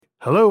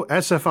Hello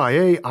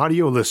SFIA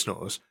audio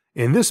listeners.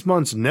 In this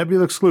month's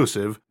Nebula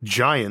exclusive,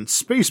 Giant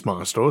Space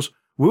Monsters,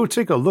 we'll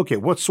take a look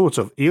at what sorts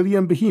of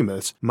alien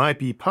behemoths might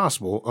be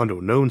possible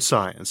under known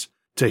science.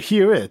 To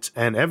hear it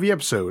and every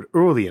episode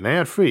early and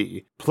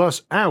ad-free,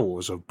 plus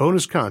hours of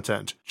bonus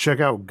content, check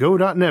out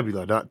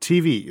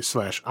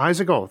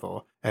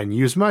go.nebula.tv/IsaacArthur and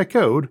use my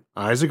code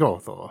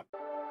IsaacArthur.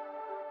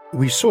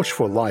 We search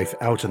for life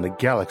out in the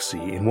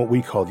galaxy in what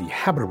we call the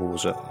habitable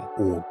zone,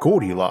 or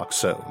Goldilocks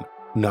zone.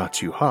 Not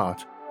too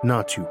hot,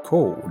 not too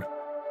cold.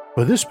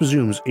 But this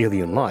presumes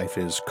alien life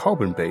is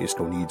carbon-based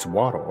or needs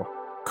water.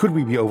 Could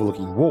we be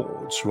overlooking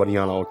worlds running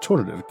on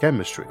alternative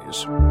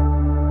chemistries?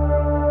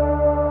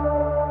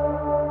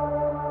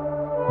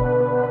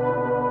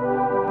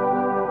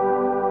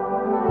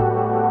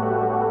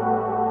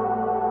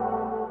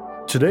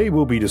 Today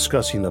we'll be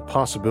discussing the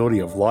possibility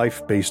of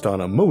life based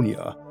on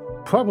ammonia,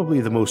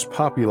 probably the most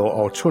popular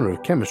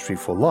alternative chemistry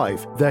for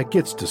life that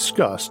gets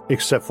discussed,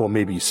 except for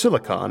maybe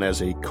silicon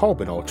as a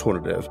carbon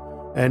alternative,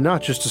 and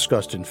not just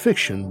discussed in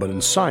fiction but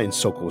in science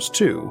circles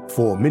too,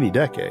 for many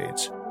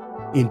decades.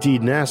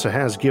 Indeed, NASA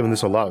has given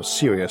this a lot of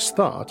serious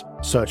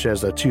thought, such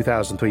as the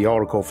 2003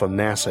 article from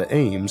NASA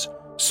Ames,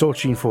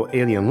 Searching for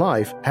Alien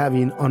Life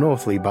Having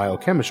Unearthly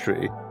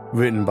Biochemistry,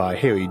 written by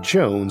Harry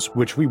Jones,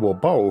 which we will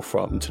borrow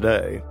from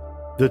today.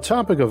 The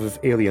topic of if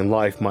alien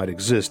life might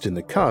exist in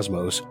the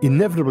cosmos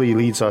inevitably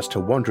leads us to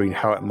wondering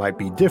how it might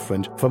be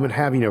different from it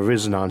having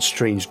arisen on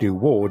strange new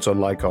worlds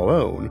unlike our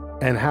own,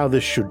 and how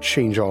this should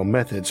change our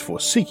methods for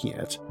seeking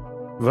it.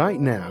 Right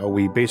now,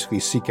 we basically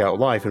seek out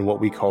life in what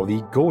we call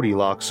the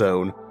Goldilocks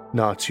zone,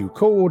 not too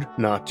cold,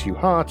 not too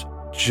hot,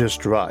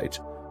 just right.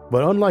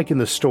 But unlike in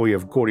the story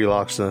of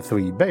Goldilocks and the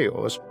Three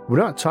Bears, we're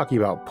not talking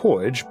about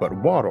porridge but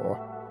water.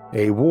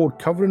 A world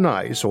covered in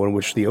ice or in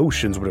which the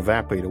oceans would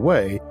evaporate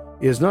away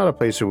is not a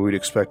place where we'd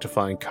expect to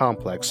find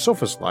complex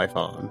surface life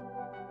on.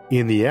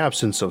 In the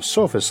absence of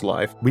surface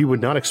life, we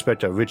would not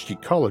expect a rich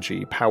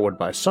ecology powered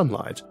by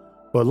sunlight,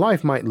 but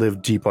life might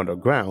live deep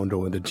underground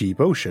or in the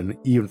deep ocean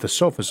even if the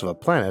surface of a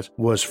planet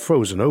was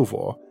frozen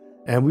over,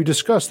 and we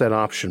discussed that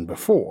option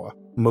before,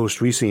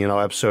 most recently in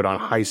our episode on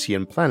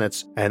Hycean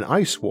planets and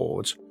ice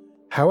worlds.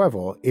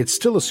 However, it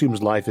still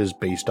assumes life is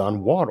based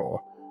on water,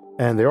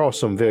 and there are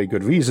some very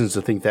good reasons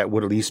to think that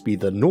would at least be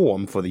the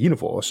norm for the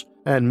universe,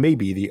 and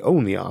maybe the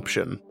only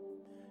option.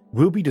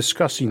 We'll be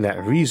discussing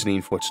that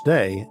reasoning for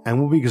today, and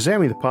we'll be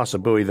examining the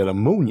possibility that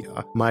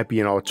ammonia might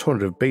be an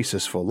alternative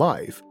basis for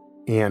life,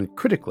 and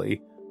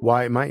critically,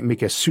 why it might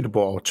make a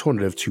suitable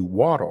alternative to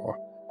water.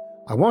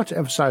 I want to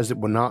emphasize that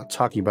we're not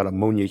talking about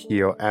ammonia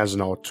here as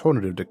an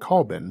alternative to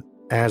carbon,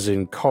 as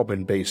in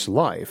carbon-based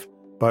life,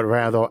 but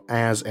rather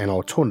as an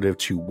alternative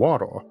to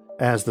water,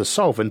 as the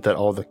solvent that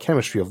all the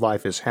chemistry of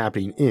life is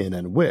happening in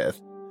and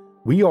with.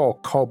 We are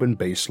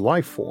carbon-based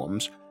life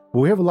forms, but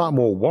we have a lot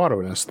more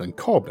water in us than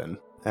carbon,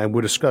 and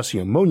we're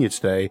discussing ammonia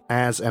today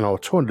as an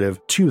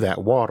alternative to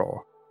that water.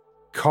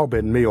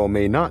 Carbon may or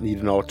may not need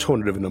an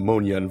alternative in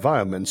ammonia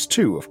environments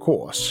too, of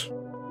course.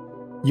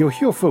 You'll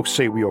hear folks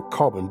say we are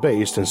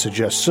carbon-based and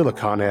suggest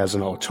silicon as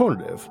an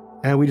alternative,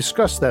 and we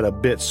discussed that a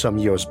bit some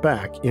years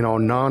back in our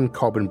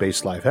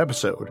non-carbon-based life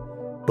episode.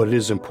 But it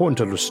is important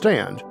to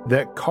understand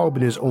that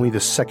carbon is only the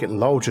second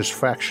largest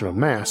fraction of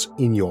mass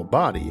in your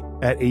body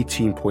at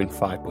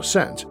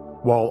 18.5%,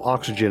 while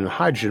oxygen and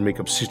hydrogen make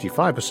up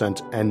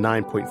 65% and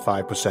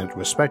 9.5%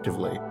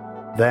 respectively.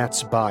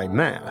 That's by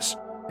mass,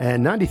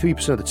 and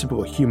 93% of the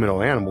typical human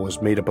or animal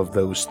is made up of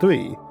those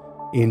three.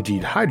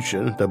 Indeed,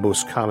 hydrogen, the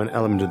most common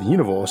element of the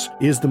universe,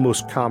 is the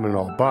most common in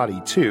our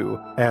body too,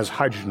 as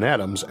hydrogen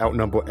atoms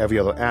outnumber every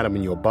other atom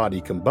in your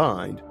body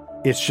combined.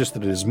 It's just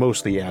that it is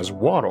mostly as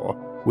water,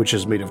 which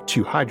is made of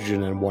 2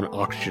 hydrogen and 1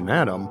 oxygen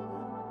atom,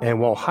 and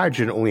while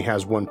hydrogen only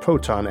has 1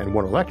 proton and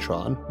 1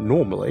 electron,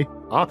 normally,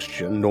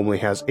 oxygen normally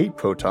has 8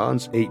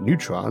 protons, 8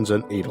 neutrons,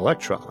 and 8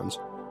 electrons,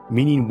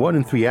 meaning 1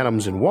 in 3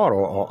 atoms in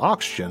water are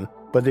oxygen,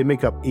 but they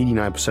make up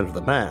 89% of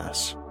the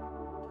mass.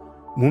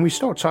 When we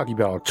start talking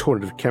about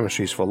alternative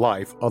chemistries for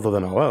life other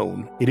than our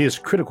own, it is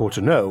critical to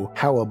know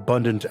how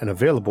abundant and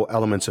available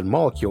elements and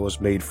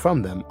molecules made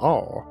from them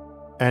are,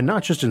 and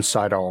not just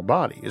inside our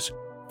bodies.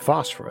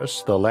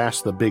 Phosphorus, the last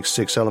of the big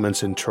 6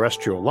 elements in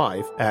terrestrial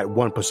life at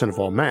 1% of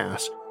our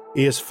mass,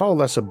 is far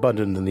less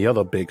abundant than the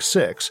other big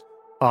 6,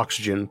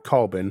 oxygen,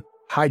 carbon,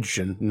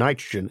 hydrogen,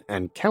 nitrogen,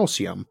 and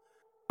calcium,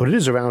 but it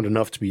is around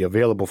enough to be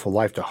available for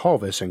life to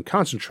harvest and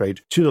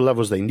concentrate to the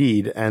levels they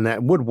need, and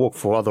that would work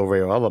for other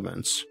rare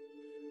elements.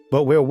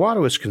 But where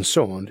water is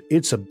concerned,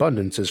 its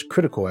abundance is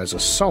critical as a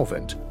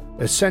solvent.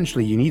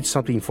 Essentially, you need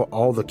something for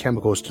all the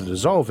chemicals to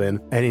dissolve in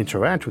and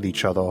interact with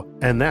each other,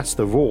 and that's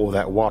the role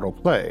that water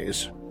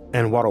plays.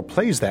 And water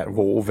plays that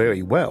role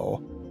very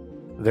well.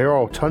 There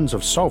are tons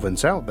of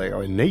solvents out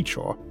there in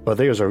nature, but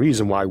there's a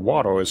reason why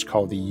water is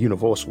called the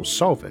universal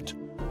solvent.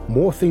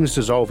 More things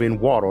dissolve in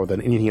water than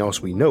anything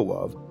else we know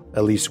of,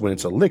 at least when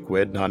it's a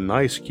liquid, not an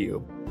ice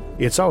cube.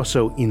 It's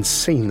also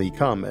insanely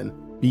common,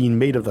 being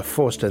made of the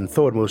first and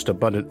third most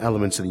abundant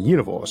elements in the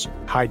universe,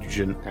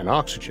 hydrogen and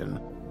oxygen.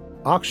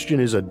 Oxygen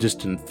is a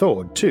distant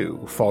third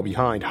too, far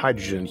behind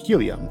hydrogen and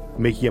helium,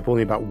 making up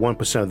only about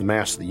 1% of the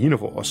mass of the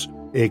universe,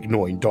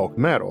 ignoring dark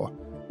matter,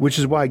 which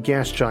is why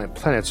gas giant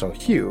planets are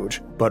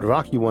huge, but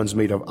rocky ones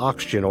made of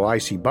oxygen or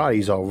icy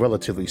bodies are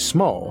relatively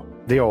small.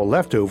 They are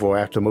left over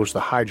after most of the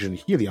hydrogen and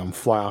helium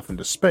fly off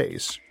into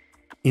space.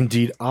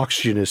 Indeed,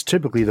 oxygen is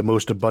typically the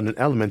most abundant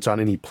element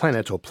on any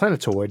planet or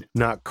planetoid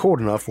not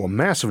cold enough or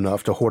massive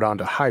enough to hold on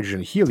to hydrogen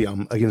and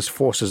helium against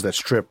forces that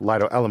strip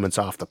lighter elements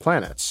off the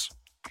planets.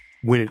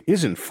 When it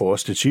isn't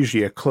forced, it's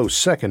usually a close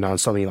second on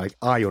something like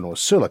iron or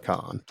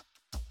silicon.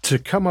 To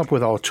come up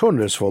with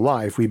alternatives for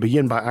life, we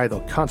begin by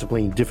either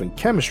contemplating different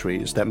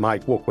chemistries that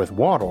might work with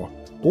water,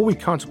 or we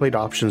contemplate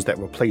options that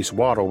replace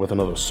water with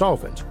another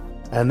solvent,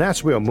 and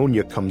that's where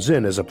ammonia comes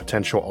in as a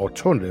potential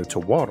alternative to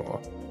water.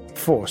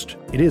 First,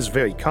 it is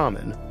very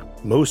common.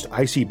 Most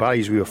icy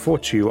bodies we refer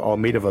to are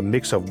made of a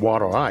mix of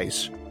water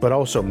ice, but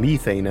also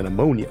methane and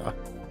ammonia.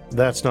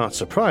 That's not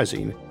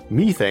surprising.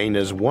 Methane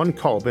is 1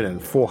 carbon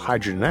and 4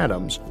 hydrogen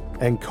atoms,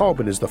 and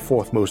carbon is the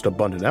 4th most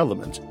abundant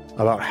element,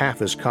 about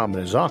half as common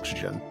as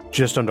oxygen,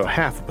 just under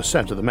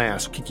 0.5% of the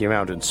mass kicking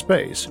around in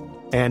space.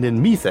 And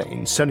in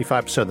methane,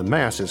 75% of the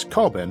mass is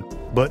carbon,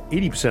 but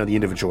 80% of the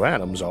individual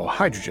atoms are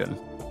hydrogen.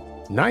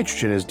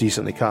 Nitrogen is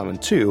decently common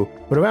too,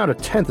 but around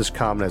 1/10 as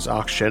common as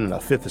oxygen and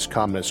 1/5 as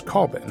common as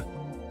carbon.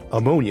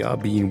 Ammonia,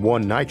 being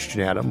 1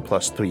 nitrogen atom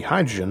plus 3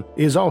 hydrogen,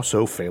 is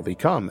also fairly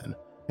common.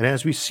 And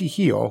as we see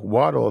here,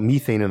 water,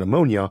 methane, and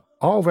ammonia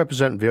all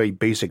represent very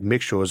basic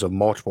mixtures of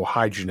multiple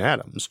hydrogen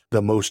atoms,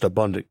 the most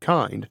abundant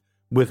kind,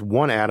 with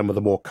 1 atom of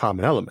the more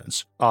common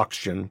elements,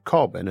 oxygen,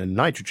 carbon, and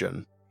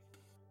nitrogen.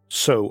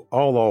 So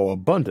all are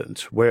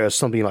abundant, whereas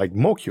something like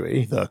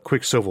mercury, the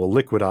quicksilver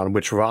liquid on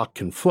which rock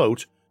can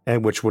float,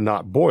 and which would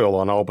not boil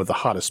on all but the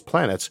hottest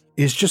planets,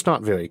 is just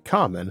not very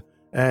common,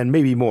 and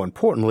maybe more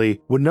importantly,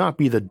 would not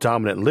be the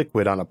dominant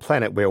liquid on a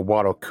planet where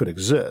water could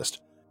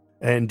exist.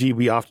 And indeed,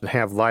 we often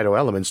have lighter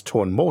elements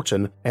turn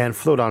molten and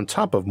float on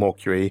top of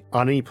mercury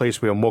on any place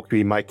where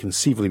mercury might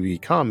conceivably be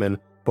common,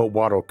 but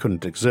water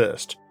couldn't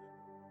exist.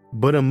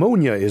 But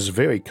ammonia is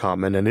very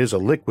common and is a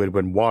liquid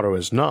when water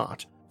is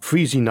not,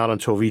 freezing not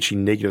until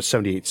reaching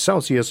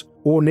 -78°C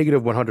or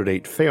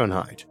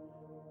 -108°F.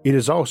 It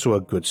is also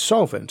a good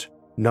solvent,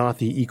 not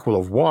the equal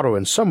of water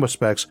in some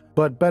respects,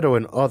 but better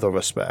in other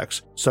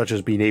respects, such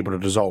as being able to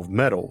dissolve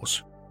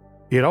metals.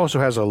 It also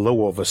has a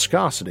lower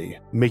viscosity,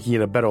 making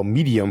it a better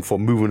medium for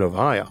movement of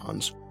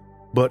ions.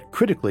 But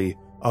critically,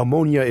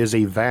 ammonia is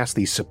a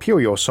vastly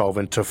superior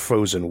solvent to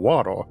frozen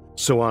water,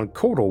 so on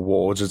colder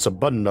worlds it's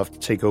abundant enough to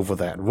take over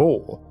that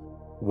role.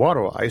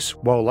 Water ice,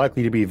 while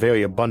likely to be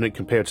very abundant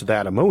compared to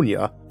that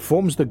ammonia,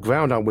 forms the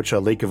ground on which a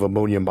lake of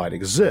ammonia might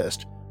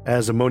exist,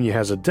 as ammonia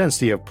has a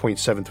density of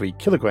 0.73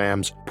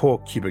 kilograms per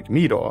cubic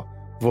meter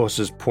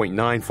versus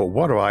 0.9 for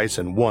water ice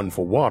and 1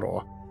 for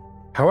water.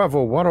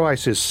 However, water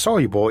ice is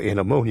soluble in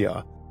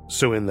ammonia,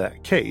 so in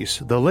that case,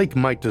 the lake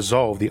might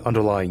dissolve the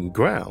underlying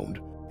ground,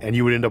 and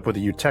you would end up with a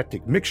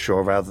eutectic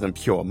mixture rather than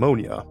pure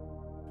ammonia.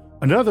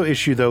 Another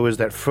issue though is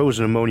that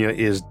frozen ammonia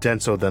is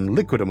denser than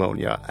liquid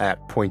ammonia at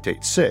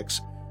 0.86,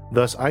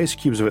 thus ice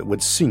cubes of it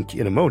would sink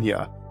in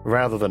ammonia,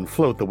 rather than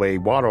float the way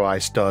water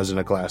ice does in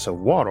a glass of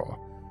water.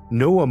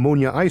 No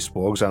ammonia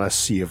icebergs on a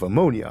sea of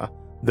ammonia,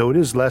 though it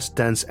is less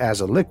dense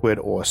as a liquid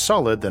or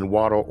solid than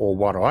water or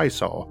water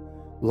ice are.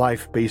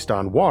 Life based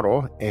on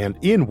water and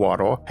in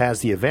water has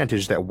the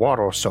advantage that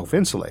water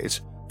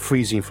self-insulates,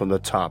 freezing from the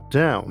top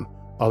down,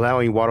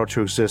 allowing water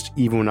to exist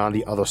even on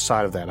the other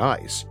side of that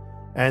ice,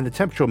 and the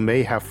temperature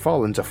may have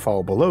fallen to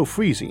fall below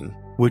freezing,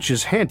 which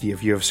is handy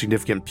if you have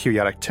significant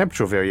periodic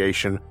temperature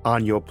variation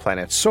on your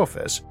planet's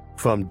surface,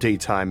 from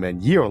daytime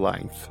and year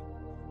length.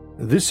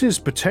 This is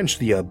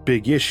potentially a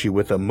big issue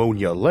with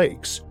ammonia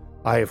lakes.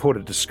 I have heard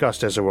it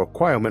discussed as a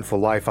requirement for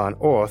life on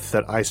Earth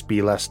that ice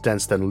be less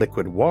dense than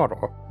liquid water.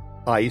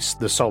 Ice,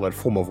 the solid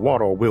form of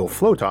water, will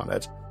float on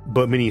it,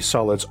 but many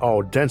solids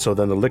are denser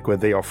than the liquid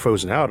they are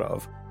frozen out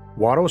of.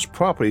 Water's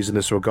properties in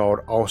this regard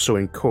also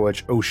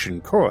encourage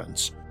ocean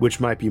currents, which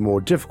might be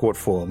more difficult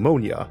for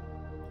ammonia.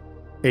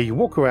 A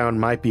workaround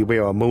might be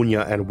where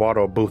ammonia and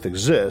water both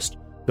exist.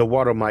 The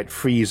water might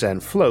freeze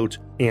and float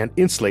and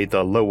insulate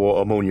the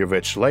lower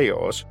ammonia-rich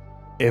layers.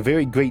 A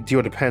very great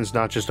deal depends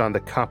not just on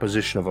the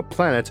composition of a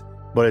planet,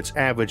 but its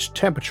average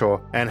temperature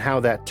and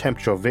how that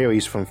temperature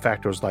varies from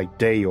factors like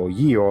day or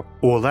year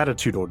or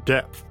latitude or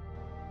depth.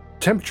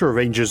 Temperature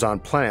ranges on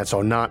planets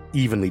are not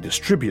evenly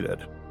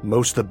distributed.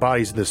 Most of the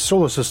bodies in the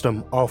solar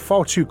system are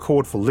far too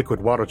cold for liquid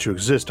water to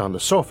exist on the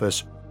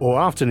surface, or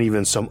often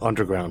even some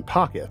underground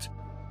pocket.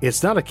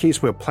 It's not a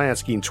case where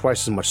planets gain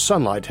twice as much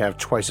sunlight have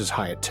twice as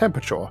high a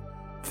temperature.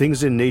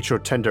 Things in nature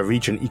tend to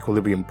reach an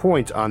equilibrium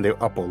point on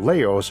their upper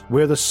layers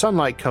where the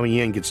sunlight coming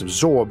in gets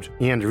absorbed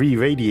and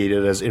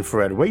re-radiated as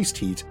infrared waste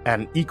heat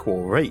at an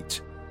equal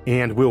rate,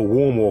 and will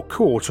warm or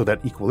cool till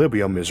that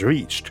equilibrium is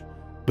reached.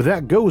 But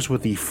that goes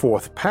with the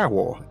fourth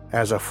power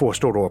as a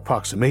first-order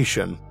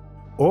approximation.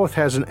 Earth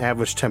has an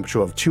average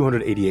temperature of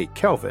 288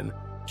 Kelvin,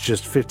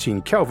 just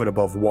 15 Kelvin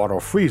above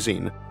water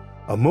freezing.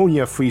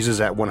 Ammonia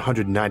freezes at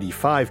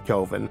 195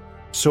 Kelvin,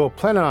 So a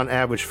planet on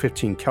average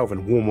 15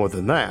 Kelvin warmer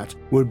than that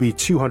would be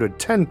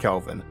 210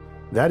 Kelvin.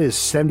 That is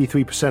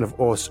 73% of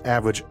Earth's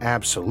average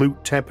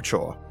absolute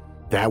temperature.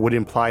 That would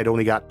imply it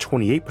only got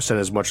 28%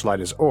 as much light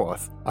as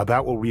Earth,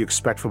 about what we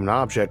expect from an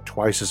object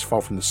twice as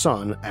far from the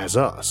Sun as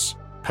us.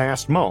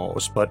 Past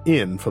Mars, but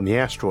in from the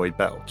asteroid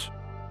belt.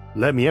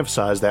 Let me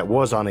emphasize that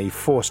was on a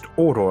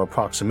first-order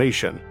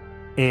approximation,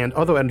 and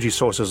other energy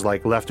sources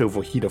like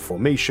leftover heat of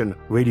formation,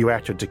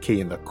 radioactive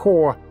decay in the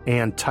core,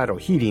 and tidal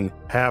heating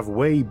have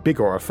way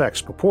bigger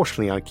effects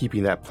proportionally on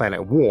keeping that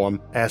planet warm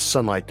as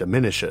sunlight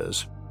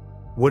diminishes.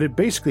 What it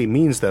basically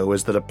means though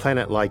is that a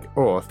planet like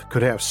Earth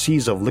could have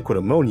seas of liquid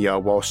ammonia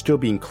while still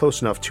being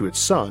close enough to its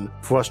sun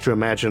for us to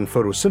imagine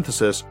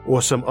photosynthesis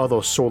or some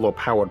other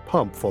solar-powered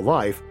pump for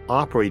life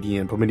operating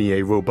and permitting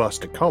a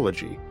robust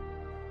ecology.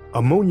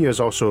 Ammonia is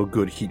also a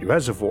good heat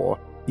reservoir,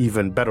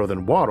 even better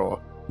than water,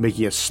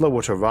 making it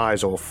slower to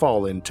rise or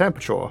fall in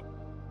temperature.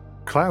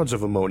 Clouds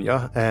of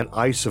ammonia and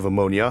ice of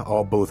ammonia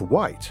are both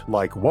white,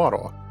 like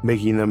water,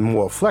 making them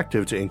more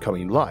reflective to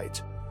incoming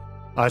light.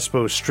 I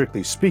suppose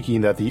strictly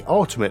speaking that the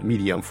ultimate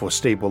medium for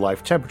stable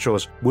life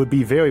temperatures would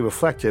be very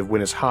reflective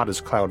when as hot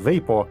as cloud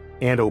vapor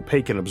and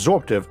opaque and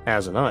absorptive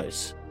as an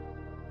ice.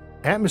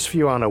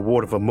 Atmosphere on a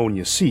ward of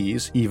ammonia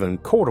seas, even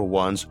colder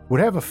ones,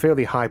 would have a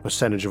fairly high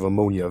percentage of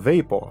ammonia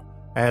vapor,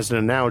 as an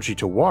analogy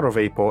to water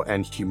vapor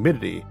and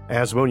humidity,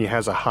 as ammonia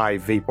has a high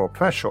vapor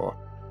pressure,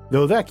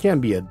 though that can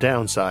be a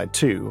downside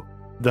too.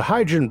 The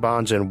hydrogen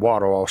bonds in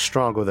water are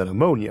stronger than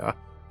ammonia,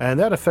 and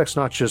that affects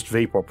not just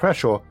vapor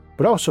pressure,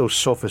 but also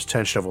surface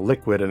tension of a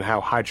liquid and how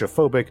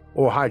hydrophobic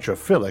or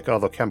hydrophilic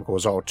other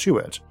chemicals are to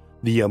it,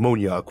 the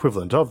ammonia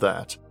equivalent of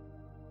that.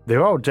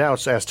 There are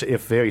doubts as to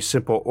if very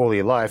simple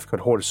early life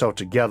could hold itself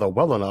together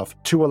well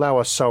enough to allow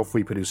a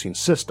self-reproducing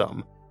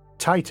system.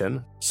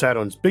 Titan,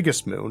 Saturn's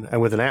biggest moon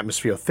and with an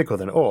atmosphere thicker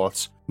than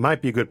Earth's,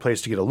 might be a good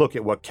place to get a look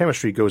at what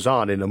chemistry goes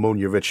on in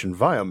ammonia-rich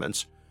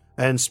environments,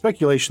 and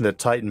speculation that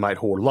Titan might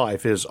hold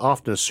life is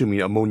often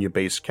assuming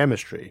ammonia-based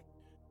chemistry.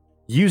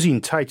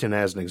 Using Titan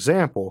as an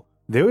example,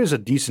 there is a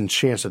decent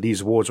chance that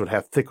these worlds would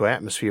have thicker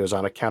atmospheres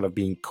on account of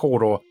being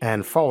colder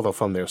and farther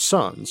from their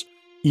suns,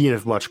 even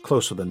if much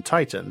closer than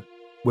Titan,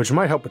 which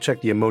might help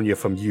protect the ammonia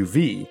from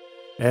UV,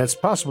 and it's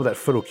possible that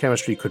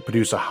photochemistry could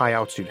produce a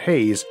high-altitude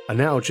haze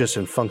analogous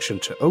in function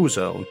to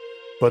ozone,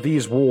 but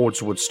these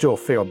worlds would still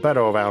fare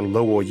better around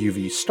lower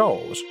UV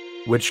stars,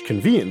 which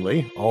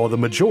conveniently are the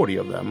majority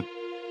of them.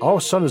 Our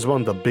Sun is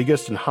among the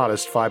biggest and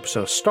hottest 5%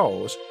 of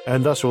stars,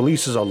 and thus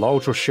releases a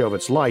larger share of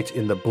its light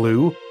in the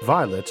blue,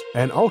 violet,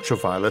 and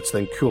ultraviolets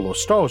than cooler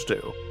stars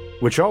do,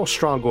 which are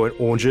stronger in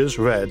oranges,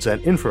 reds,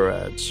 and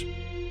infrareds.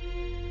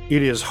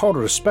 It is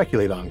harder to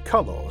speculate on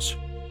colors.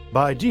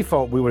 By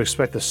default, we would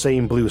expect the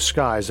same blue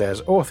skies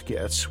as Earth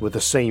gets, with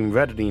the same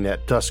reddening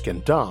at dusk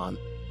and dawn,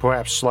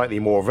 perhaps slightly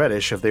more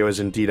reddish if there is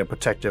indeed a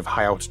protective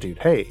high-altitude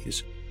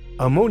haze.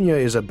 Ammonia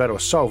is a better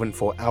solvent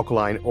for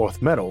alkaline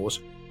Earth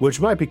metals,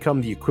 which might become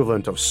the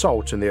equivalent of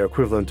salt in their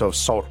equivalent of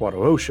saltwater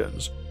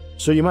oceans,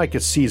 so you might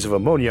get seas of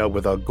ammonia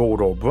with a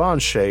gold or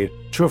bronze shade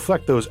to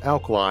reflect those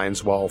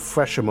alkalines while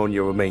fresh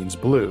ammonia remains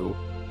blue.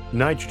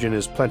 Nitrogen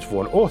is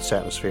plentiful in Earth's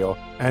atmosphere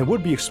and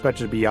would be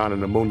expected to be on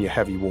an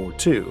ammonia-heavy world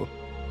too.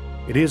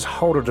 It is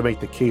harder to make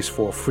the case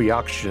for free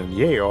oxygen in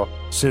the air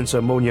since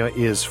ammonia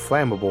is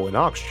flammable in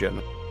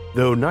oxygen,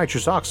 though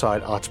nitrous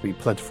oxide ought to be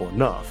plentiful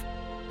enough.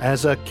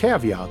 As a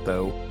caveat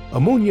though,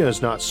 ammonia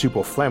is not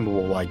super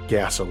flammable like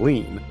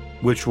gasoline,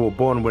 which will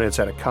burn when it's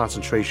at a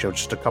concentration of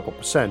just a couple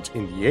percent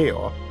in the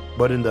air,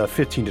 but in the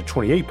 15 to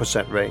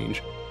 28%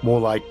 range, more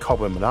like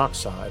carbon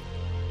monoxide.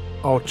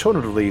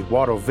 Alternatively,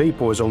 water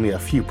vapor is only a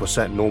few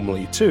percent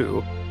normally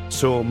too,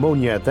 so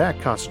ammonia at that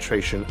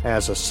concentration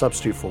as a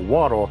substitute for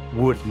water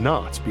would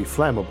not be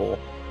flammable.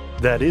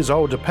 That is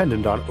all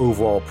dependent on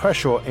overall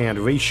pressure and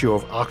ratio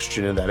of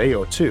oxygen in that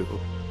air too.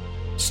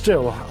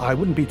 Still, I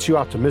wouldn't be too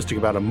optimistic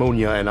about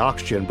ammonia and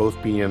oxygen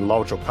both being in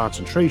larger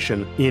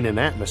concentration in an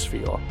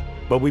atmosphere,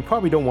 but we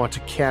probably don't want to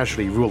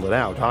casually rule it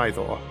out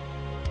either.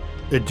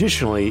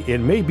 Additionally, it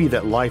may be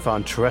that life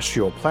on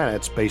terrestrial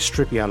planets based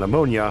strictly on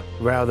ammonia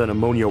rather than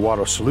ammonia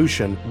water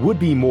solution would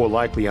be more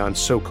likely on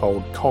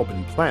so-called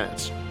carbon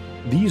planets.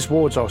 These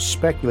worlds are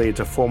speculated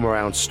to form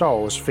around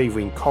stars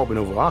favoring carbon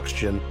over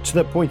oxygen to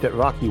the point that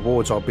rocky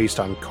worlds are based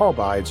on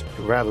carbides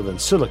rather than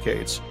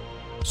silicates.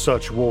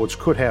 Such worlds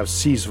could have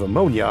seas of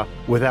ammonia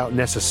without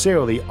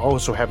necessarily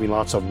also having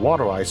lots of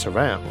water ice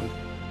around.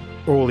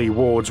 Early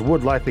worlds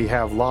would likely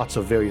have lots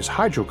of various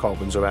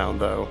hydrocarbons around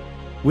though.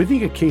 We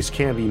think a case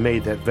can be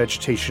made that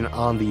vegetation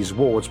on these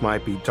worlds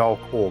might be dark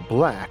or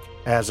black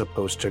as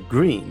opposed to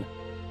green.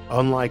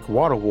 Unlike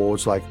water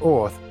worlds like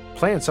Earth,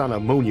 plants on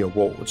ammonia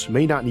worlds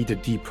may not need to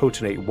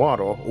deprotonate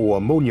water or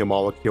ammonia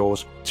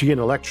molecules to get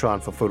an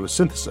electron for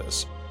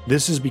photosynthesis.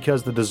 This is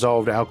because the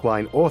dissolved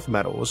alkaline earth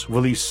metals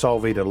release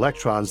solvated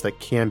electrons that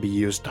can be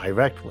used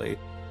directly.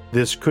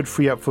 This could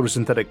free up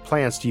photosynthetic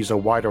plants to use a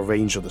wider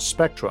range of the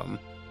spectrum.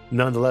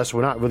 Nonetheless,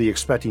 we're not really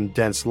expecting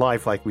dense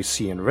life like we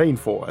see in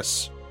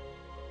rainforests.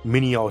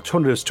 Many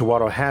alternatives to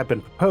water have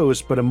been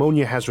proposed, but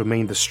ammonia has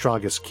remained the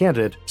strongest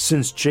candidate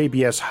since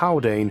J.B.S.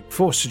 Haldane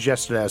first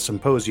suggested at a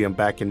symposium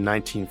back in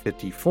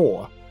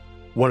 1954.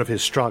 One of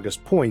his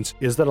strongest points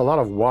is that a lot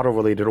of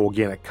water-related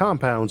organic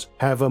compounds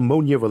have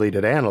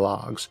ammonia-related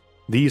analogs.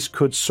 These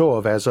could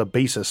serve as a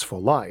basis for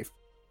life.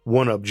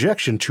 One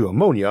objection to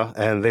ammonia,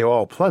 and there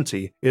are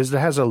plenty, is that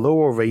it has a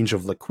lower range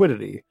of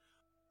liquidity.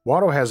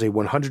 Water has a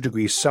 100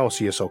 degrees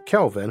Celsius or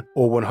Kelvin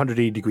or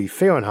 180 degrees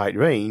Fahrenheit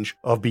range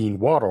of being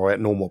water at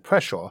normal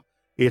pressure.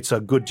 It's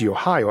a good deal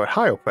higher at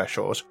higher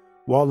pressures,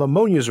 while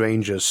ammonia's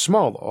range is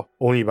smaller,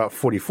 only about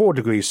 44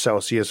 degrees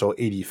Celsius or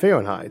 80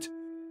 Fahrenheit.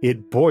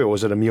 It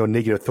boils at a mere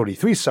negative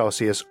 33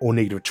 Celsius or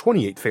negative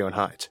 28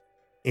 Fahrenheit,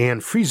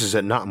 and freezes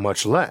at not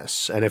much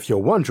less, and if you're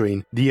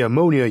wondering, the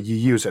ammonia you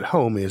use at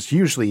home is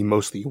usually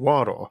mostly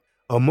water.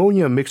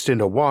 Ammonia mixed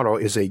into water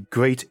is a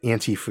great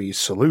antifreeze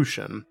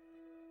solution.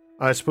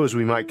 I suppose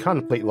we might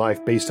contemplate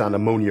life based on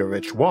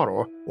ammonia-rich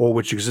water, or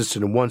which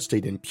existed in one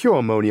state in pure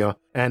ammonia,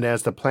 and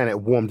as the planet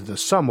warmed in the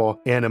summer,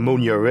 an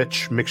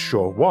ammonia-rich mixture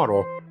of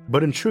water,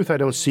 but in truth I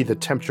don't see the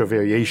temperature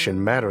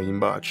variation mattering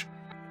much.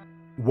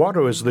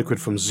 Water is liquid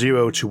from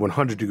 0 to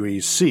 100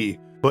 degrees C,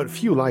 but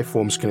few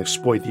lifeforms can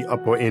exploit the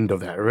upper end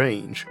of that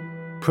range.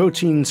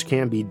 Proteins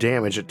can be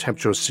damaged at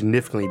temperatures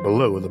significantly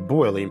below the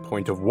boiling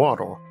point of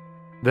water.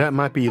 That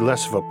might be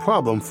less of a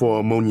problem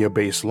for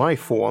ammonia-based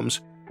lifeforms.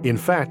 In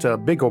fact, a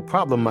bigger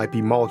problem might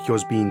be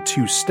molecules being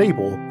too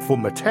stable for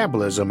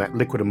metabolism at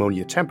liquid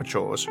ammonia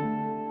temperatures.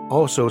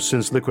 Also,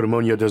 since liquid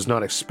ammonia does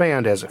not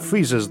expand as it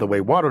freezes the way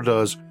water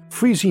does,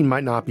 freezing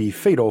might not be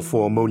fatal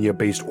for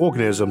ammonia-based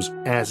organisms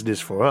as it is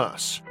for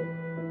us.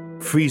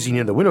 Freezing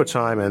in the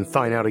wintertime and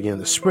thawing out again in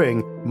the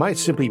spring might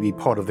simply be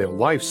part of their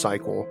life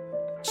cycle,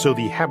 so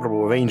the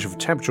habitable range of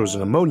temperatures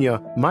in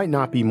ammonia might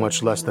not be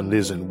much less than it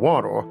is in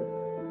water.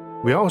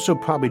 We also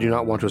probably do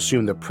not want to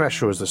assume the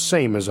pressure is the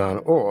same as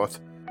on Earth.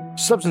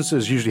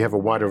 Substances usually have a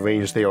wider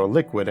range they are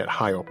liquid at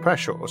higher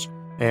pressures,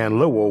 and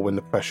lower when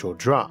the pressure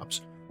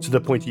drops, to the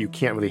point that you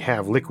can't really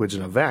have liquids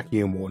in a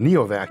vacuum or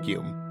near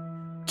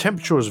vacuum.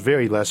 Temperatures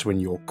vary less when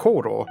you're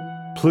colder.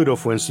 Pluto,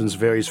 for instance,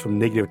 varies from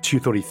negative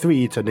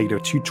 233 to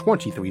negative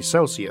 223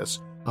 Celsius,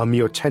 a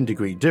mere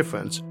 10-degree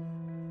difference.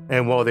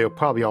 And while there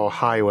probably are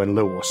higher and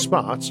lower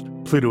spots,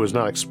 Pluto is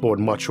not explored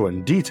much or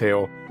in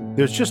detail,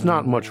 there's just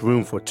not much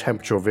room for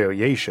temperature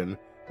variation,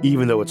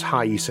 even though its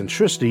high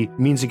eccentricity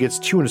means it gets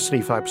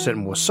 275%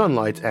 more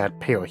sunlight at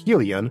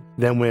perihelion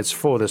than when it's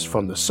furthest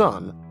from the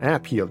sun,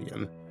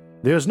 aphelion.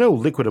 There's no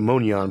liquid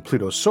ammonia on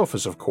Pluto's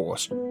surface, of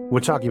course.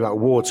 We're talking about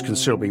worlds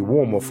considerably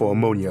warmer for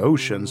ammonia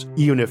oceans,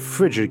 even if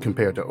frigid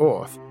compared to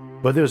Earth,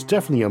 but there's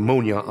definitely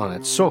ammonia on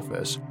its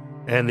surface,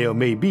 and there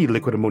may be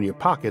liquid ammonia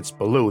pockets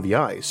below the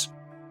ice.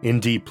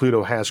 Indeed,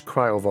 Pluto has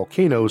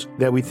cryovolcanoes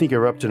that we think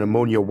erupt an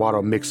ammonia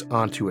water mix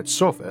onto its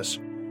surface.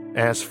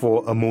 As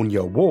for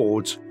ammonia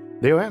worlds,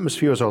 their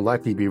atmospheres are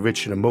likely to be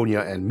rich in ammonia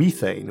and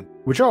methane,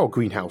 which are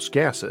greenhouse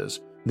gases.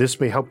 This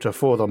may help to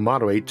further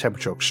moderate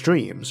temperature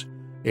extremes.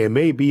 It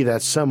may be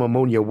that some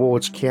ammonia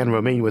worlds can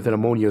remain within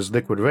ammonia's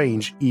liquid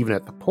range even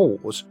at the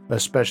poles,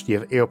 especially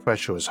if air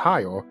pressure is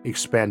higher,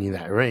 expanding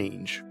that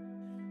range.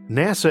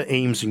 NASA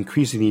aims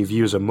increasingly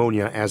views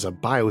ammonia as a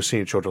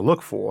biosignature to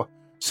look for,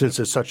 since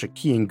it's such a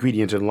key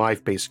ingredient in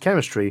life-based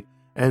chemistry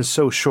and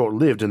so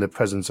short-lived in the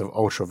presence of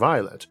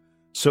ultraviolet.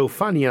 So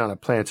finding it on a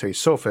planetary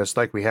surface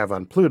like we have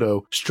on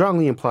Pluto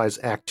strongly implies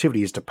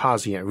activities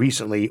depositing it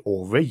recently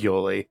or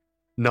regularly.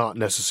 Not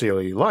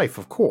necessarily life,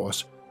 of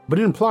course, but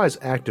it implies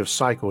active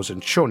cycles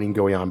and churning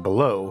going on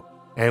below,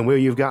 and where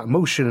you've got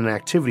motion and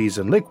activities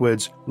in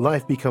liquids,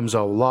 life becomes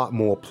a lot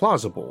more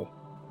plausible.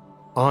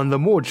 On the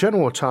more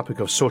general topic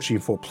of searching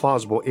for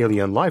plausible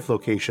alien life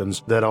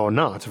locations that are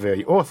not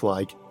very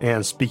Earth-like,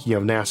 and speaking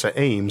of NASA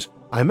aims,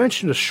 I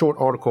mentioned a short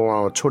article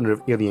on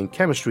alternative alien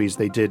chemistries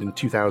they did in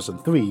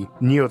 2003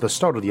 near the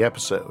start of the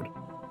episode.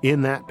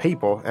 In that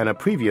paper and a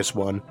previous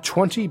one,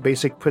 20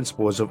 basic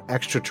principles of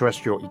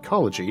extraterrestrial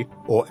ecology,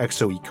 or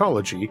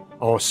exoecology,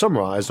 are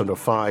summarized under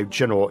 5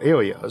 general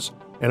areas,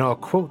 and I'll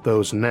quote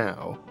those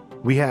now.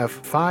 We have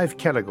 5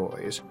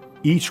 categories,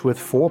 each with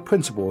 4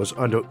 principles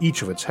under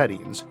each of its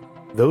headings.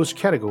 Those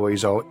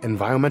categories are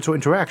environmental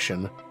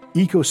interaction,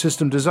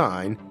 ecosystem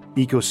design,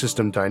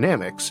 ecosystem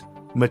dynamics,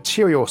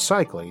 material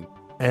cycling,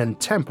 and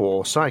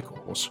temporal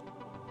cycles.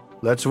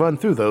 Let's run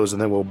through those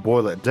and then we'll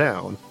boil it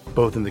down,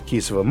 both in the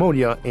case of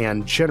ammonia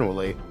and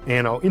generally,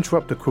 and I'll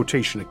interrupt the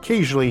quotation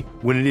occasionally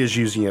when it is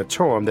using a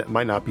term that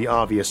might not be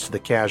obvious to the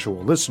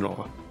casual listener.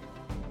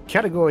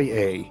 Category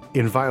A,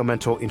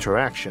 environmental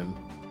interaction.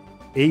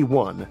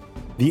 A1,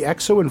 the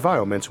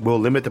exoenvironment will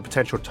limit the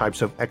potential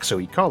types of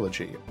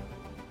exoecology.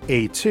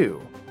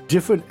 A2,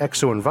 different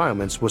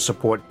exoenvironments will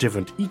support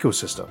different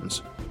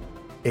ecosystems.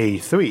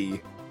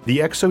 A3,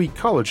 the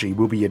exoecology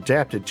will be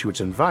adapted to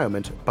its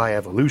environment by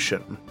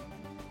evolution.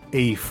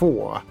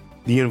 A4,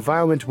 the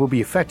environment will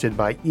be affected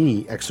by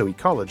any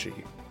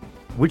exoecology,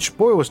 which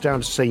boils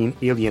down to saying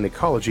alien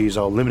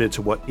ecologies are limited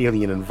to what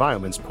alien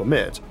environments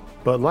permit.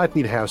 but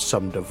likely to have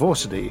some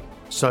diversity,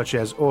 such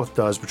as Earth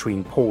does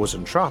between poles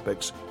and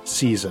tropics,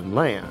 seas and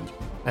land,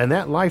 and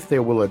that life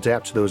there will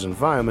adapt to those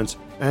environments,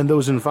 and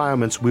those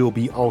environments will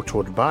be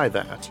altered by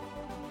that.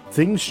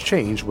 Things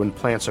change when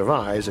plants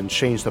arise and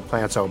change the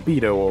plant's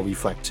albedo or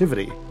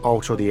reflectivity,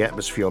 alter the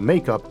atmosphere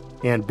makeup,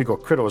 and bigger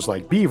critters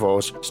like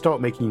beavers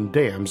start making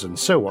dams and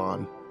so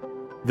on.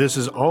 This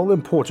is all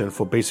important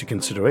for basic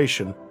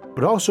consideration,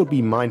 but also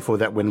be mindful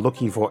that when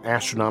looking for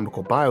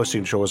astronomical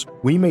biosignatures,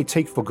 we may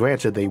take for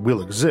granted they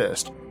will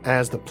exist,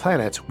 as the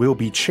planet will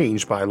be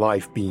changed by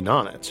life being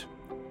on it.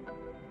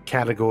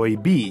 Category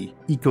B,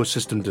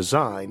 Ecosystem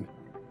Design.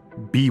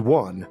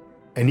 B1.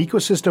 An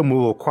ecosystem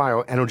will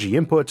require energy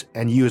input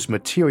and use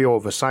material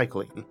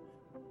recycling.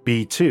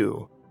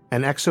 B2.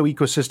 An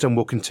exoecosystem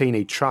will contain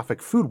a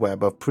trophic food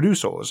web of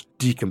producers,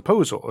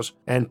 decomposers,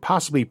 and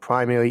possibly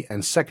primary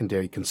and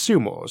secondary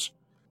consumers.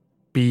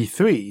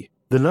 B3.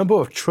 The number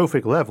of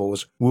trophic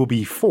levels will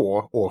be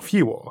 4 or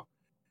fewer.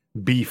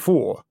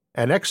 B4.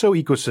 An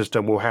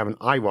exoecosystem will have an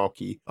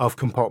hierarchy of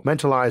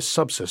compartmentalized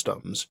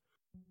subsystems.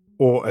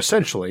 Or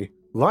essentially,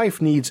 life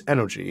needs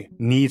energy,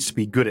 needs to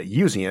be good at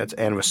using it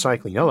and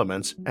recycling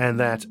elements, and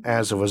that,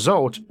 as a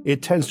result,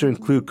 it tends to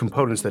include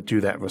components that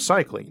do that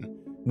recycling,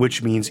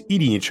 which means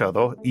eating each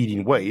other,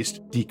 eating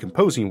waste,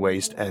 decomposing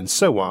waste, and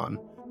so on.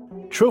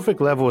 Trophic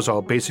levels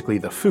are basically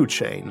the food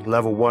chain.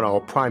 Level 1 are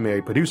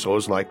primary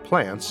producers like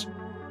plants.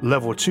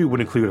 Level 2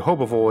 would include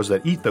herbivores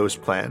that eat those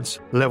plants.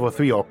 Level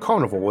 3 are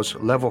carnivores.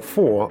 Level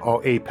 4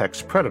 are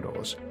apex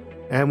predators.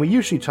 And we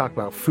usually talk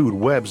about food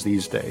webs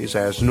these days,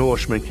 as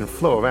nourishment can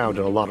flow around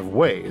in a lot of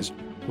ways.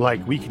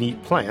 Like we can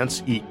eat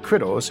plants, eat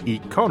critters,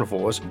 eat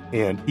carnivores,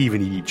 and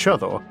even eat each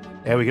other,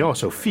 and we can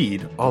also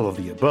feed all of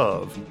the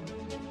above.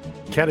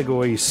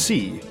 Category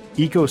C,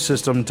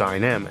 Ecosystem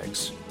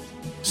Dynamics.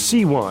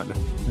 C1.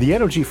 The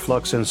energy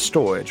flux and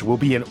storage will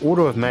be an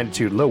order of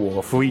magnitude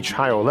lower for each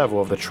higher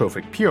level of the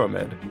trophic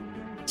pyramid.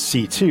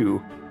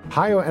 C2.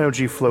 Higher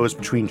energy flows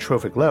between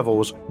trophic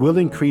levels will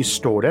increase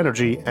stored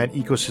energy and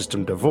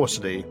ecosystem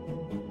diversity.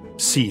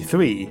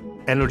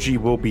 C3. Energy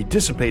will be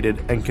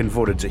dissipated and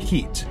converted to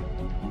heat.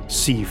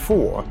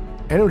 C4.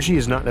 Energy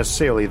is not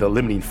necessarily the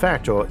limiting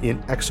factor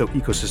in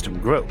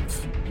exoecosystem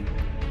growth.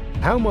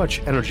 How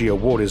much energy a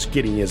world is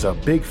getting is a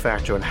big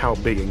factor in how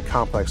big and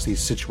complex these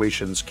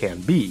situations can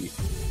be,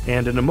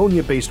 and an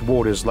ammonia-based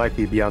world is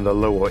likely to be on the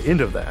lower end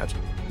of that,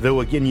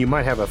 though again you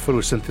might have a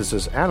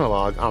photosynthesis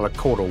analog on a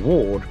colder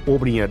world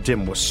orbiting a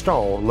dimmer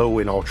star low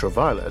in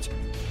ultraviolet,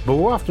 but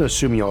we're often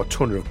assuming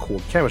alternative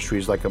cold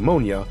chemistries like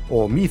ammonia,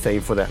 or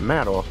methane for that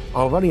matter,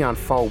 are running on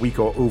far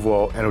weaker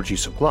overall energy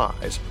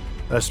supplies,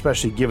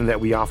 especially given that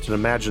we often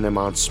imagine them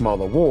on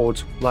smaller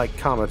worlds like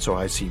comets or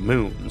icy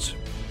moons.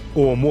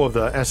 Or more of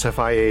the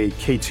SFIA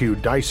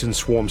K2 Dyson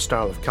swarm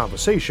style of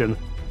conversation,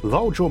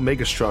 larger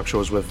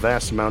megastructures with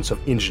vast amounts of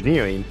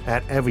engineering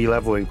at every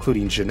level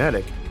including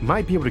genetic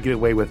might be able to get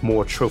away with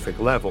more trophic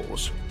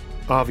levels.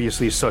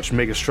 Obviously such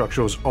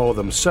megastructures are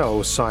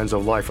themselves signs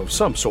of life of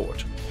some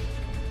sort.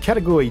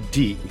 Category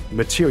D,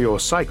 Material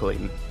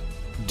Cycling.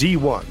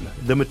 D1.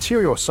 The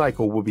material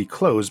cycle will be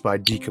closed by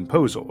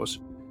decomposers.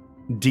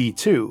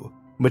 D2.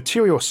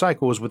 Material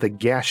cycles with a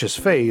gaseous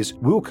phase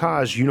will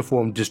cause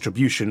uniform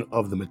distribution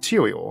of the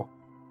material.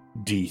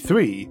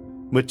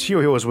 D3.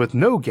 Materials with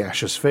no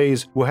gaseous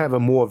phase will have a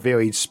more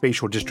varied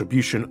spatial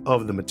distribution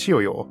of the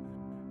material.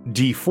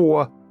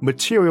 D4.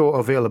 Material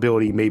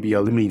availability may be a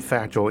limiting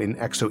factor in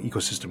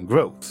exoecosystem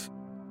growth.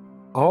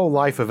 All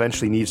life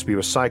eventually needs to be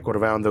recycled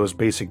around those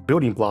basic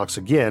building blocks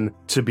again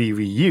to be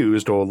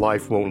reused, or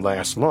life won't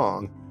last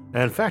long.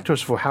 And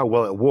factors for how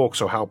well it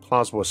works or how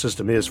plausible a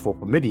system is for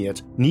permitting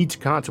it need to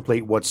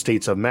contemplate what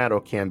states of matter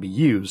can be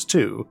used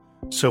too.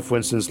 So for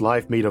instance,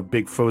 life made of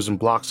big frozen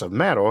blocks of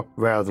matter,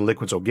 rather than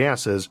liquids or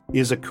gases,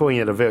 is occurring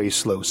at a very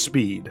slow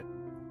speed.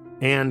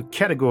 And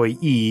Category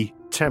E,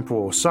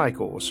 Temporal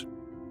Cycles.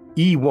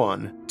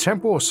 E1.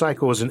 Temporal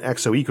cycles in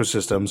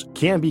exoecosystems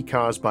can be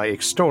caused by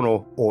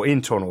external or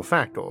internal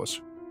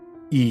factors.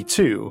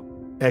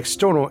 E2.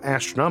 External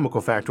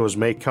astronomical factors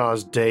may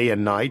cause day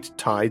and night,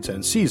 tides,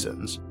 and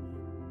seasons.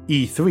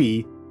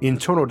 E3.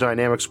 Internal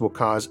dynamics will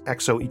cause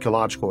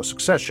exoecological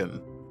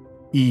succession.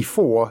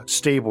 E4.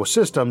 Stable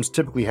systems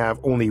typically have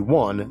only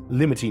one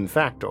limiting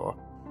factor.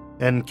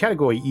 And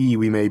Category E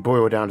we may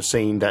boil down to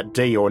saying that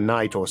day or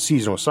night or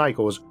seasonal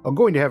cycles are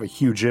going to have a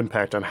huge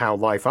impact on how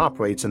life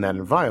operates in that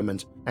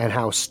environment and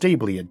how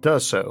stably it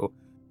does so.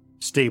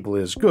 Stable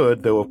is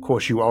good, though of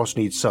course you also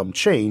need some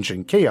change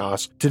and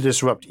chaos to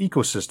disrupt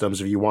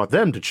ecosystems if you want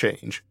them to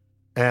change,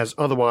 as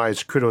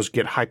otherwise critters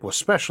get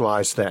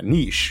hyper-specialized to that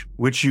niche,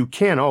 which you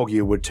can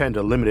argue would tend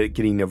to limit it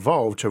getting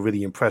evolved to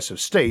really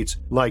impressive states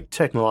like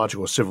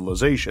technological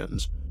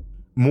civilizations.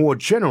 More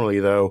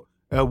generally though,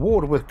 a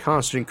world with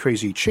constant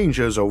crazy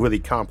changes or really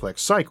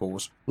complex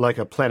cycles, like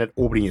a planet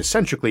orbiting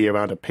eccentrically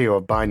around a pair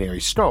of binary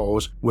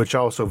stars, which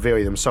also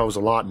vary themselves a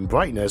lot in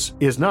brightness,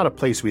 is not a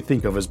place we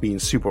think of as being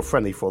super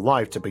friendly for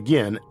life to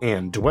begin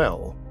and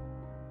dwell.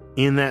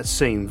 In that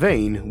same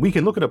vein, we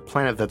can look at a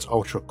planet that's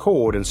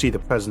ultra-cold and see the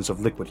presence of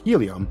liquid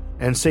helium,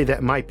 and say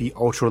that might be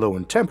ultra-low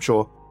in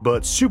temperature,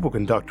 but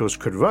superconductors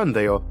could run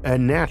there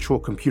and natural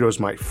computers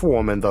might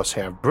form and thus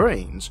have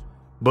brains.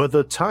 But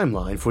the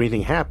timeline for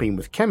anything happening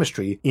with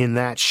chemistry in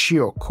that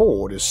sheer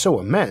cold is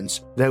so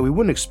immense that we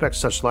wouldn't expect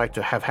such life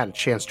to have had a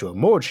chance to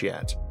emerge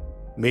yet.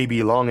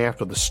 Maybe long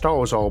after the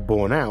stars are all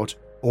born out,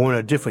 or in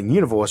a different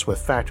universe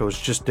with factors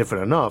just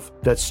different enough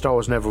that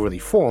stars never really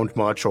formed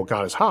much or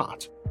got as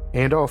hot.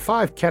 And our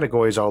 5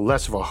 categories are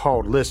less of a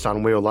hard list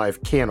on where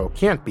life can or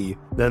can't be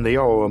than they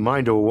are a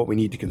reminder of what we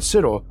need to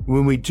consider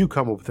when we do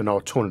come up with an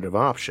alternative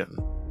option.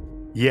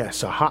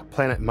 Yes, a hot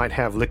planet might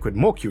have liquid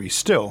mercury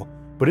still,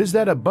 but is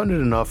that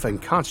abundant enough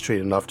and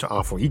concentrated enough to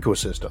offer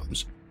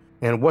ecosystems?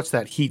 And what's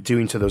that heat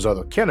doing to those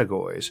other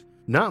categories?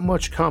 Not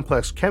much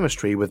complex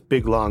chemistry with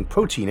big long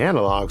protein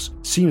analogs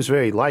seems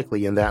very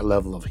likely in that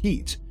level of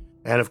heat,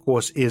 and of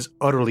course is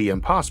utterly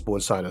impossible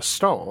inside a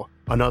star,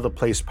 another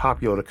place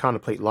popular to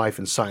contemplate life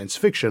in science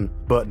fiction,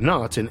 but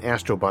not in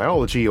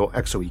astrobiology or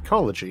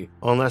exoecology,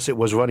 unless it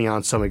was running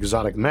on some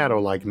exotic matter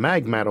like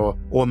mag matter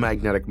or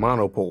magnetic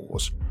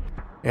monopoles.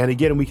 And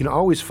again, we can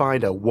always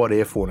find a what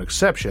if or an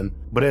exception,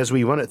 but as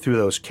we run it through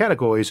those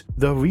categories,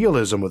 the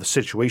realism of the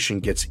situation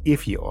gets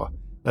iffier,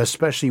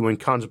 especially when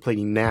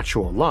contemplating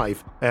natural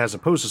life as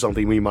opposed to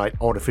something we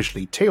might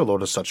artificially tailor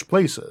to such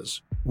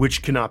places,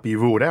 which cannot be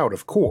ruled out,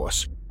 of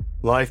course.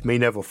 Life may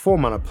never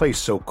form on a place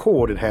so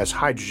cold it has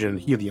hydrogen and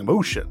helium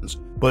oceans,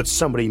 but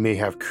somebody may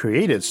have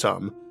created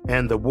some,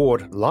 and the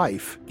word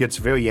life gets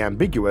very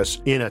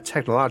ambiguous in a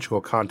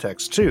technological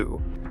context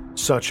too.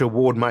 Such a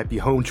world might be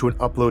home to an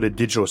uploaded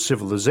digital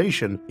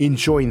civilization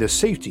enjoying the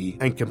safety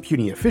and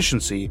computing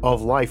efficiency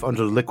of life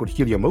under the liquid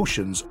helium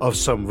oceans of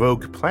some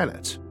rogue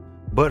planet.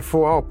 But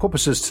for our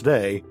purposes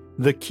today,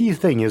 the key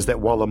thing is that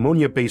while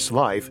ammonia-based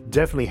life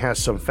definitely has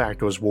some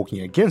factors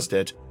working against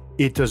it,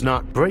 it does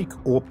not break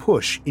or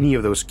push any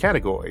of those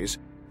categories.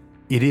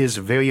 It is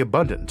very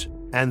abundant,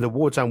 and the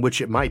worlds on which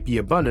it might be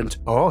abundant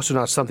are also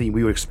not something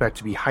we would expect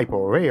to be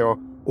hyper-rare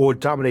or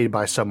dominated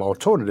by some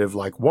alternative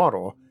like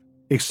water,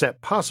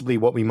 except possibly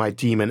what we might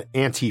deem an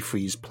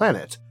antifreeze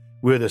planet,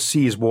 where the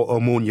seas were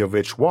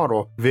ammonia-rich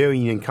water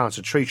varying in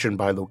concentration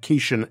by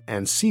location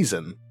and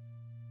season.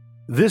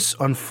 This,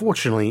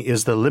 unfortunately,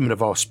 is the limit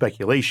of our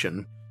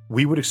speculation.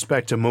 We would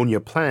expect ammonia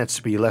planets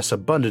to be less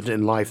abundant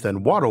in life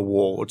than water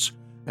worlds,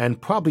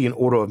 and probably an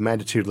order of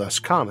magnitude less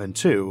common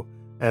too,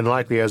 and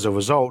likely as a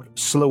result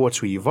slower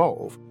to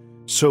evolve,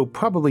 so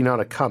probably not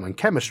a common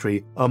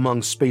chemistry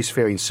among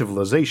spacefaring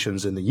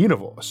civilizations in the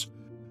universe.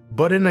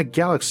 But in a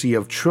galaxy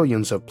of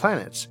trillions of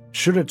planets,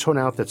 should it turn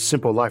out that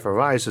simple life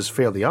arises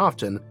fairly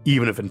often,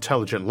 even if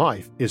intelligent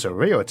life is a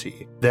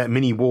rarity, that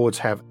many worlds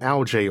have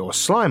algae or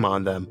slime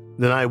on them,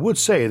 then I would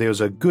say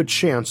there's a good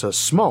chance a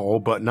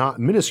small but not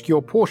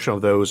minuscule portion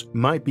of those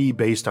might be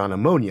based on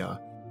ammonia,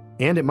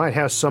 and it might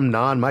have some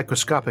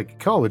non-microscopic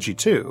ecology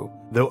too,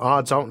 though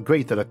odds aren't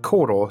great that a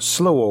colder,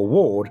 slower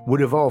world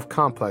would evolve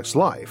complex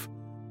life.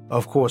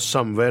 Of course,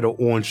 some red or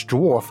orange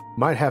dwarf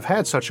might have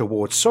had such a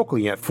world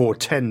circling it for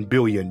 10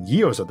 billion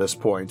years at this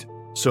point,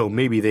 so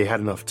maybe they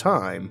had enough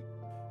time.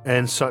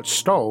 And such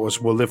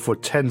stars will live for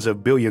tens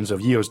of billions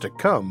of years to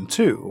come,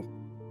 too.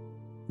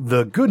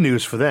 The good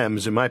news for them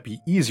is it might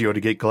be easier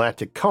to get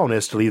galactic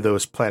colonists to leave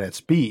those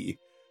planets be.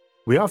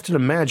 We often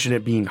imagine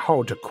it being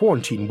hard to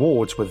quarantine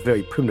worlds with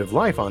very primitive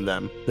life on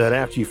them, that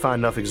after you find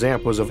enough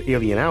examples of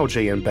alien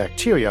algae and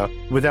bacteria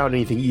without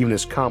anything even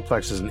as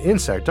complex as an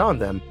insect on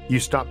them, you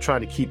stop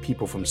trying to keep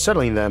people from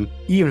settling them,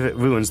 even if it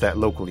ruins that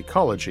local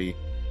ecology.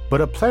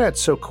 But a planet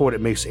so cold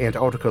it makes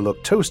Antarctica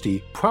look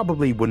toasty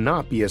probably would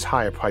not be as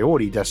high a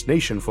priority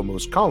destination for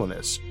most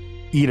colonists,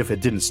 even if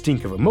it didn't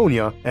stink of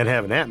ammonia and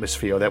have an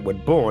atmosphere that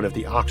would burn if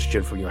the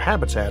oxygen from your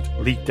habitat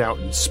leaked out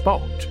and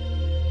sparked.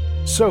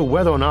 So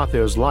whether or not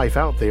there's life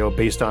out there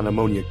based on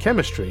ammonia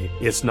chemistry,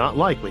 it's not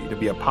likely to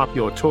be a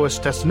popular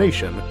tourist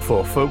destination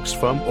for folks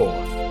from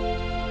Earth.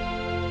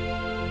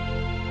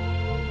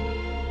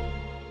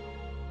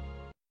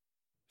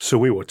 So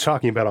we were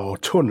talking about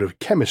alternative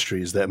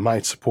chemistries that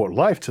might support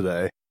life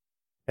today,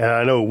 and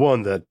I know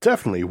one that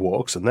definitely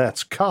works, and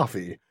that's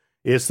coffee.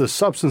 It's the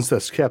substance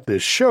that's kept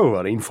this show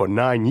running for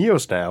 9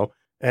 years now,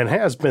 and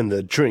has been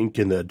the drink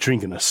and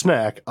a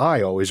snack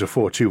I always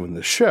refer to in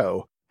the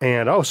show.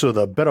 And also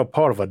the better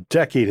part of a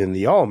decade in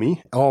the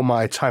Army, all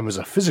my time as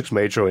a physics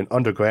major in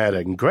undergrad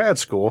and grad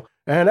school,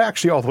 and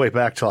actually all the way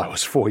back till I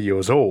was 4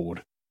 years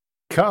old.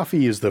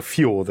 Coffee is the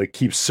fuel that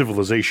keeps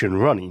civilization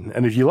running,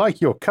 and if you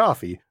like your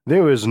coffee,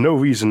 there is no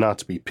reason not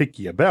to be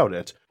picky about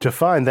it, to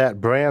find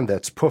that brand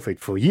that's perfect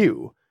for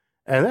you.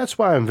 And that's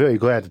why I'm very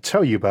glad to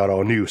tell you about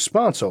our new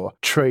sponsor,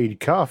 Trade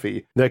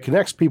Coffee, that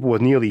connects people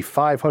with nearly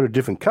 500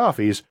 different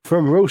coffees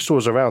from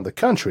roasters around the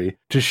country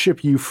to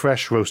ship you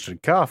fresh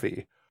roasted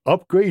coffee.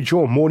 Upgrade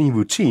your morning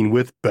routine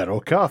with better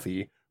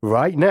coffee.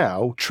 Right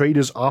now, Trade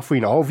is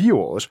offering all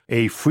viewers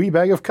a free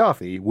bag of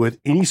coffee with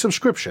any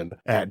subscription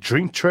at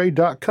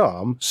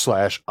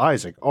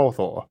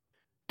drinktrade.com/IsaacArthur.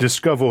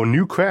 Discover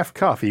new craft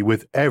coffee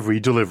with every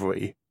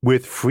delivery.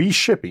 with free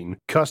shipping,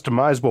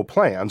 customizable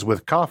plans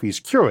with coffees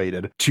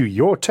curated to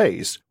your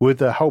taste with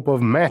the help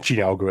of matching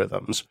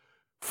algorithms.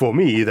 For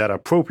me, that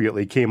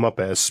appropriately came up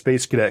as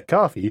Space Cadet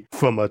Coffee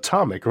from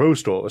Atomic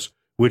Roasters,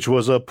 which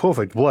was a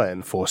perfect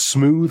blend for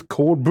smooth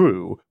cold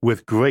brew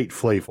with great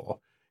flavor.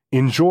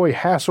 Enjoy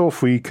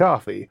hassle-free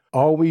coffee,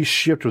 always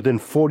shipped within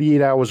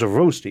 48 hours of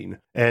roasting,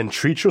 and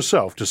treat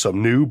yourself to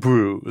some new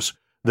brews.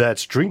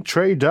 That's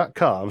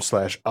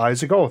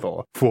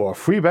drinktrade.com/IsaacArthur for a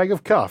free bag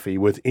of coffee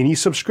with any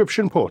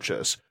subscription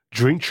purchase.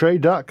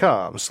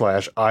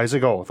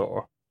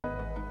 drinktrade.com/IsaacArthur.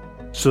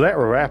 So that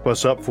will wrap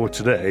us up for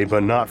today,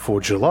 but not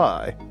for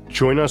July.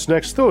 Join us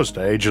next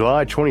Thursday,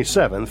 July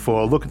 27th,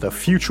 for a look at the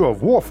future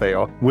of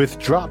warfare with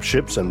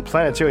dropships and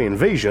planetary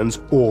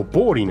invasions or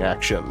boarding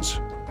actions.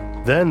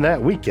 Then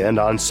that weekend,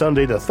 on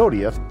Sunday the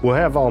 30th, we'll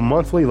have our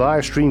monthly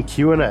live stream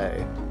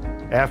Q&A.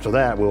 After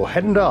that, we'll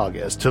head into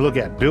August to look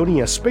at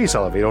building a space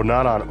elevator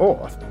not on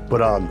Earth,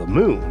 but on the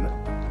Moon.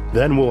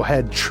 Then we'll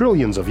head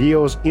trillions of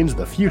years into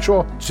the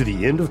future to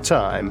the end of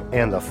time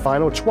and the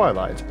final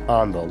twilight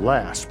on the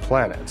last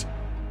planet.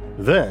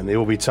 Then it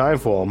will be time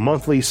for a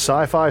monthly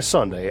Sci-Fi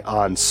Sunday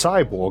on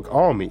cyborg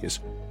armies.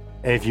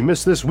 And if you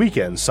missed this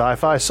weekend's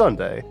Sci-Fi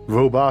Sunday,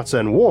 Robots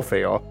and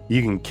Warfare,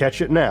 you can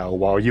catch it now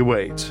while you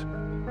wait.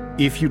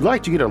 If you'd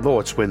like to get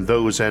alerts when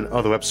those and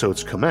other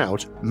episodes come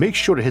out, make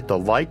sure to hit the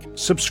like,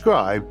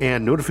 subscribe,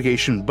 and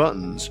notification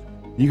buttons.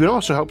 You can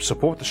also help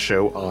support the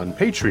show on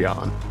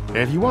Patreon, and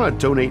if you want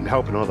to donate and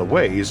help in other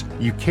ways,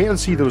 you can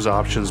see those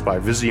options by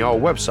visiting our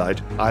website,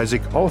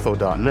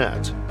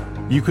 isaacarthur.net.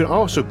 You can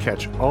also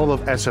catch all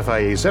of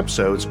SFIA's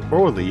episodes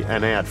early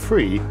and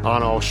ad-free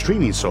on our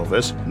streaming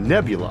service,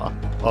 Nebula,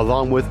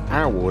 along with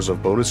hours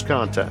of bonus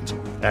content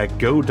at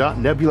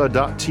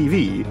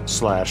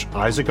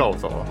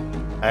go.nebula.tv/IsaacArthur.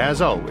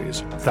 As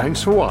always,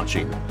 thanks for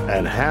watching,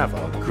 and have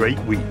a great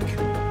week.